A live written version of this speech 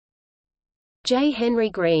J. Henry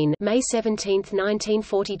Greene (May 17,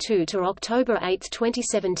 1942 to October 8,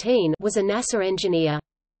 2017) was a NASA engineer.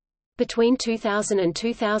 Between 2000 and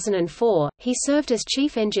 2004, he served as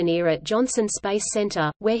chief engineer at Johnson Space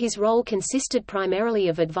Center, where his role consisted primarily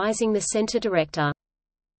of advising the center director.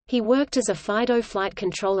 He worked as a FIDO flight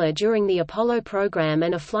controller during the Apollo program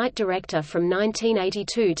and a flight director from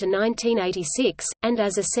 1982 to 1986, and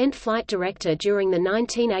as ascent flight director during the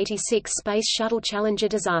 1986 Space Shuttle Challenger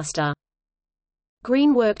disaster.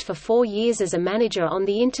 Greene worked for 4 years as a manager on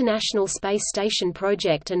the International Space Station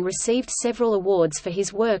project and received several awards for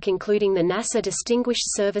his work, including the NASA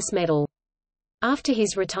Distinguished Service Medal. After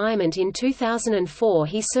his retirement in 2004,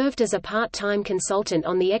 he served as a part-time consultant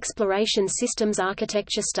on the Exploration Systems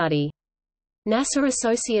Architecture study. NASA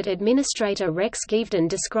Associate Administrator Rex Geevden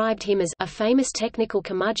described him as a famous technical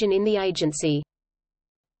curmudgeon in the agency.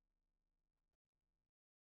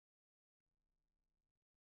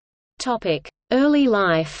 Early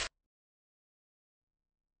life.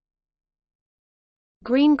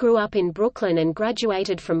 Greene grew up in Brooklyn and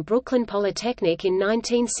graduated from Brooklyn Polytechnic in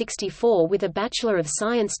 1964 with a Bachelor of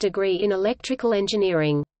Science degree in electrical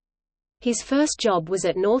engineering. His first job was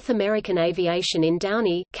at North American Aviation in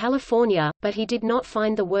Downey, California, but he did not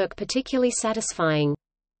find the work particularly satisfying.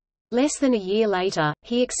 Less than a year later,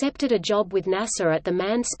 he accepted a job with NASA at the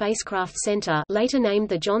Manned Spacecraft Center, later named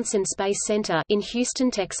the Johnson Space Center, in Houston,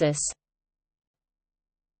 Texas.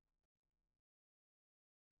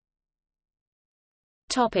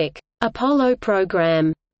 Apollo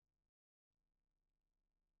program.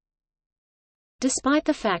 Despite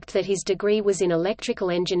the fact that his degree was in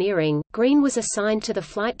electrical engineering, Greene was assigned to the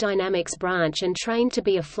Flight Dynamics branch and trained to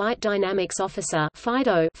be a Flight Dynamics Officer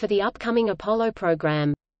 (FIDO) for the upcoming Apollo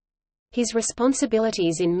program. His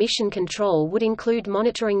responsibilities in mission control would include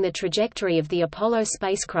monitoring the trajectory of the Apollo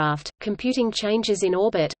spacecraft, computing changes in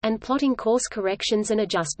orbit, and plotting course corrections and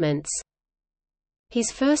adjustments. His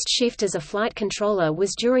first shift as a flight controller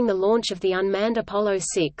was during the launch of the unmanned Apollo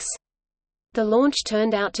 6. The launch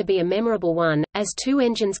turned out to be a memorable one, as 2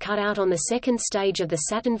 engines cut out on the second stage of the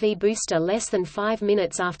Saturn V booster less than 5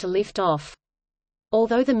 minutes after liftoff.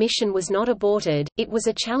 Although the mission was not aborted, it was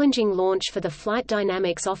a challenging launch for the Flight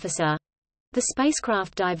Dynamics Officer. The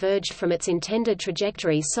spacecraft diverged from its intended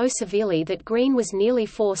trajectory so severely that Greene was nearly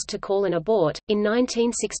forced to call an abort. In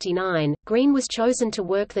 1969, Greene was chosen to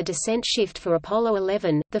work the descent shift for Apollo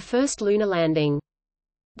 11, the first lunar landing.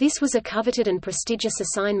 This was a coveted and prestigious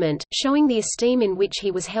assignment, showing the esteem in which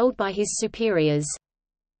he was held by his superiors.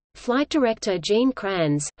 Flight director Gene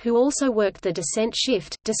Kranz, who also worked the descent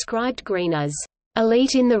shift, described Greene as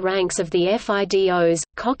elite in the ranks of the FIDOs,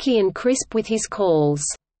 cocky and crisp with his calls.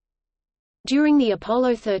 During the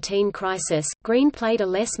Apollo 13 crisis, Greene played a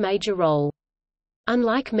less major role.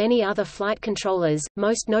 Unlike many other flight controllers,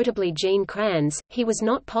 most notably Gene Kranz, he was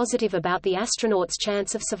not positive about the astronauts'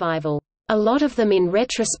 chance of survival. "A lot of them in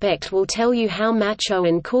retrospect will tell you how macho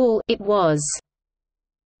and cool it was,"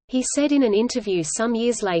 he said in an interview some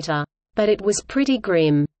years later. "But it was pretty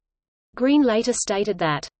grim." Greene later stated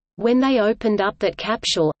that, "When they opened up that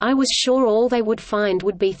capsule, I was sure all they would find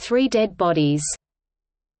would be 3 dead bodies.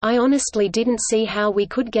 I honestly didn't see how we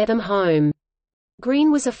could get them home."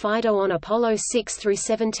 Greene was a FIDO on Apollo 6 through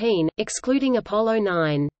 17, excluding Apollo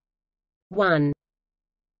 9. 1.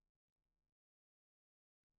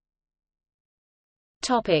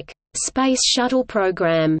 Space Shuttle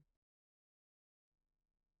program.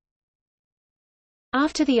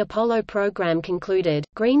 After the Apollo program concluded,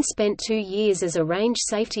 Greene spent 2 years as a range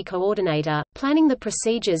safety coordinator, planning the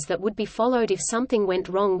procedures that would be followed if something went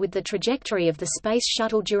wrong with the trajectory of the Space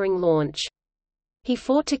Shuttle during launch. He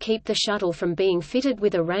fought to keep the shuttle from being fitted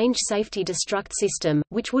with a range safety destruct system,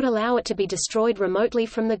 which would allow it to be destroyed remotely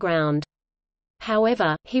from the ground.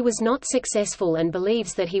 However, he was not successful and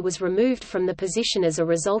believes that he was removed from the position as a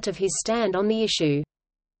result of his stand on the issue.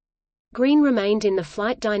 Greene remained in the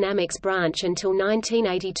Flight Dynamics branch until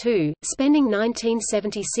 1982, spending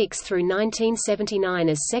 1976 through 1979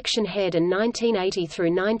 as section head and 1980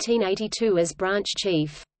 through 1982 as branch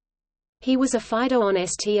chief. He was a FIDO on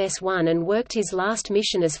STS-1 and worked his last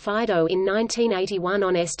mission as FIDO in 1981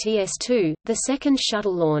 on STS-2, the second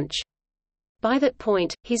shuttle launch. By that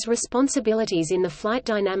point, his responsibilities in the Flight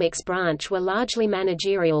Dynamics branch were largely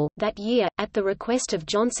managerial. That year, at the request of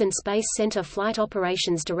Johnson Space Center Flight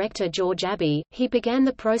Operations Director George Abbey, he began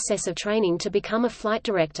the process of training to become a flight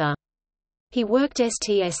director. He worked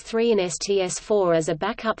STS-3 and STS-4 as a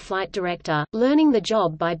backup flight director, learning the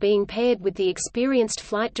job by being paired with the experienced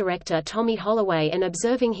flight director Tommy Holloway and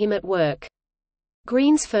observing him at work.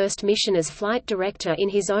 Greene's first mission as flight director in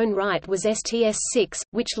his own right was STS-6,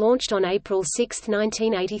 which launched on April 6,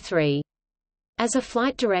 1983. As a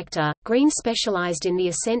flight director, Greene specialized in the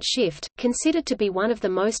ascent shift, considered to be one of the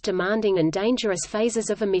most demanding and dangerous phases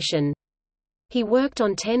of a mission. He worked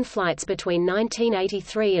on 10 flights between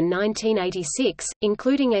 1983 and 1986,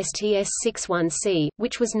 including STS-61C,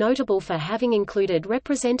 which was notable for having included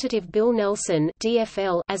Representative Bill Nelson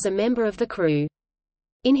 (DFL) as a member of the crew.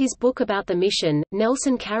 In his book about the mission,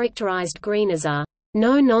 Nelson characterized Greene as a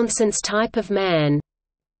no-nonsense type of man,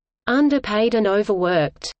 underpaid and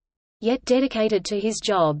overworked, yet dedicated to his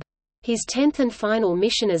job. His 10th and final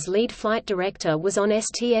mission as lead flight director was on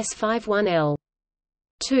STS-51L.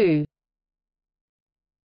 2.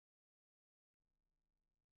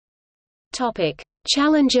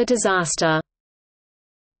 Challenger disaster.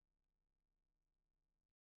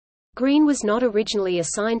 Greene was not originally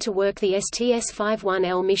assigned to work the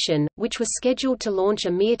STS-51L mission, which was scheduled to launch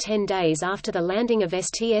a mere 10 days after the landing of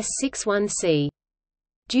STS-61C.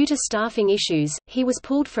 Due to staffing issues, he was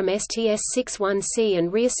pulled from STS-61C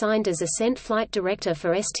and reassigned as Ascent Flight Director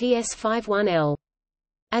for STS-51L.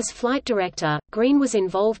 As flight director, Greene was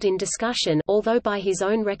involved in discussion, although by his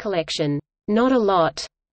own recollection, not a lot,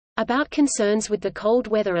 about concerns with the cold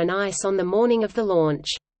weather and ice on the morning of the launch.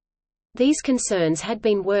 These concerns had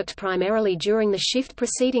been worked primarily during the shift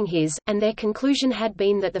preceding his, and their conclusion had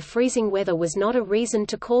been that the freezing weather was not a reason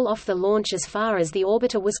to call off the launch as far as the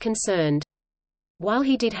orbiter was concerned. While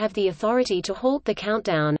he did have the authority to halt the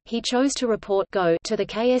countdown, he chose to report go to the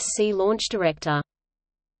KSC launch director.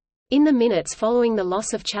 In the minutes following the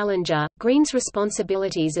loss of Challenger, Greene's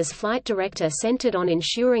responsibilities as flight director centered on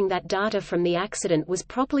ensuring that data from the accident was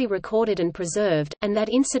properly recorded and preserved, and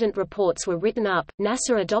that incident reports were written up.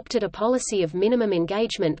 NASA adopted a policy of minimum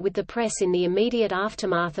engagement with the press in the immediate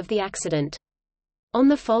aftermath of the accident. On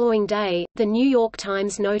the following day, The New York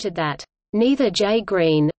Times noted that neither Jay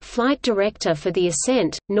Greene, flight director for the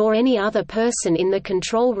ascent, nor any other person in the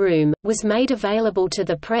control room, was made available to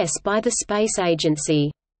the press by the space agency.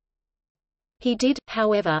 He did,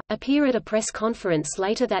 however, appear at a press conference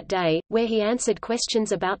later that day, where he answered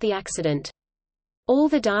questions about the accident. All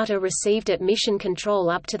the data received at Mission Control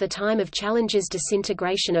up to the time of Challenger's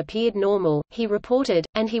disintegration appeared normal, he reported,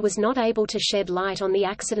 and he was not able to shed light on the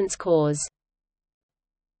accident's cause.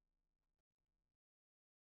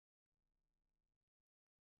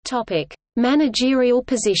 Managerial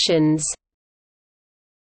positions.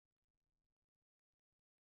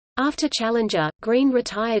 After Challenger, Greene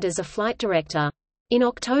retired as a flight director. In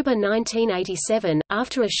October 1987,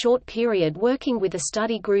 after a short period working with a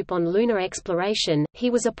study group on lunar exploration, he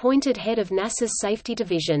was appointed head of NASA's Safety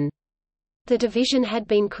Division. The division had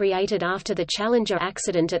been created after the Challenger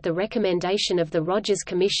accident at the recommendation of the Rogers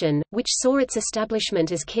Commission, which saw its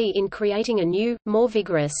establishment as key in creating a new, more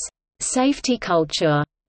vigorous safety culture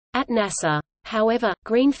at NASA. However,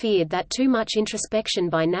 Greene feared that too much introspection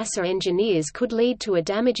by NASA engineers could lead to a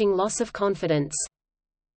damaging loss of confidence.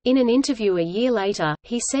 In an interview a year later,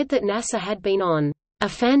 he said that NASA had been on a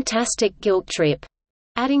fantastic guilt trip,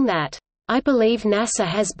 adding that, "I believe NASA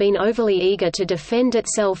has been overly eager to defend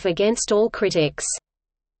itself against all critics.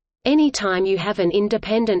 Anytime you have an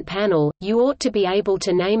independent panel, you ought to be able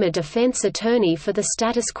to name a defense attorney for the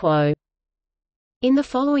status quo." In the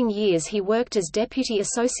following years he worked as Deputy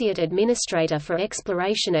Associate Administrator for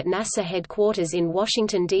Exploration at NASA headquarters in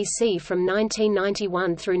Washington, D.C. from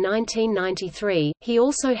 1991 through 1993. He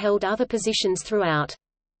also held other positions throughout.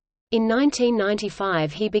 In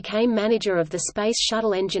 1995 he became manager of the Space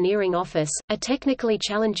Shuttle Engineering Office, a technically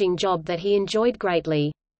challenging job that he enjoyed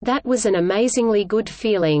greatly. "That was an amazingly good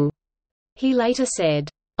feeling," he later said.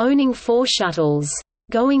 "Owning 4 shuttles.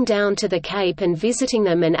 Going down to the Cape and visiting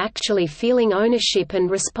them and actually feeling ownership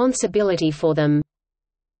and responsibility for them."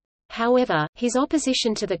 However, his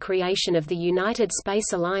opposition to the creation of the United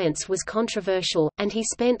Space Alliance was controversial, and he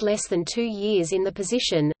spent less than 2 years in the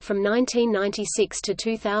position. From 1996 to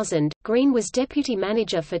 2000, Greene was deputy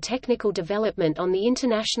manager for technical development on the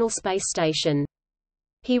International Space Station.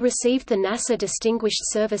 He received the NASA Distinguished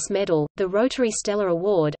Service Medal, the Rotary Stellar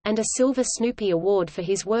Award, and a Silver Snoopy Award for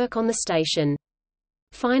his work on the station.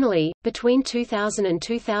 Finally, between 2000 and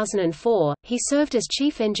 2004, he served as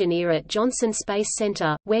chief engineer at Johnson Space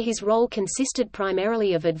Center, where his role consisted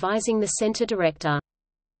primarily of advising the center director.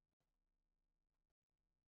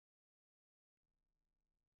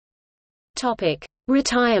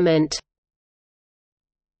 Retirement.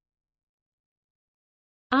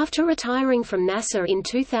 After retiring from NASA in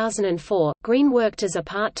 2004, Greene worked as a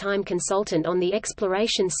part-time consultant on the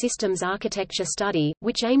Exploration Systems Architecture Study,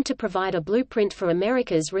 which aimed to provide a blueprint for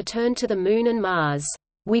America's return to the Moon and Mars.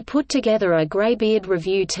 "We put together a graybeard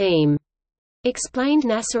review team," explained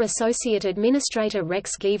NASA Associate Administrator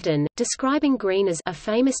Rex Geevden, describing Greene as a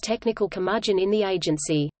famous technical curmudgeon in the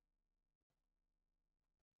agency.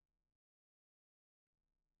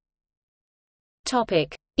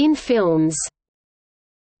 In films.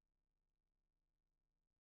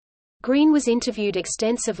 Greene was interviewed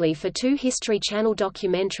extensively for 2 History Channel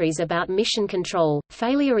documentaries about mission control,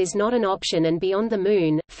 Failure is Not an Option and Beyond the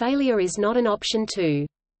Moon, Failure is Not an Option 2.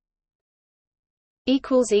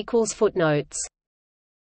 Footnotes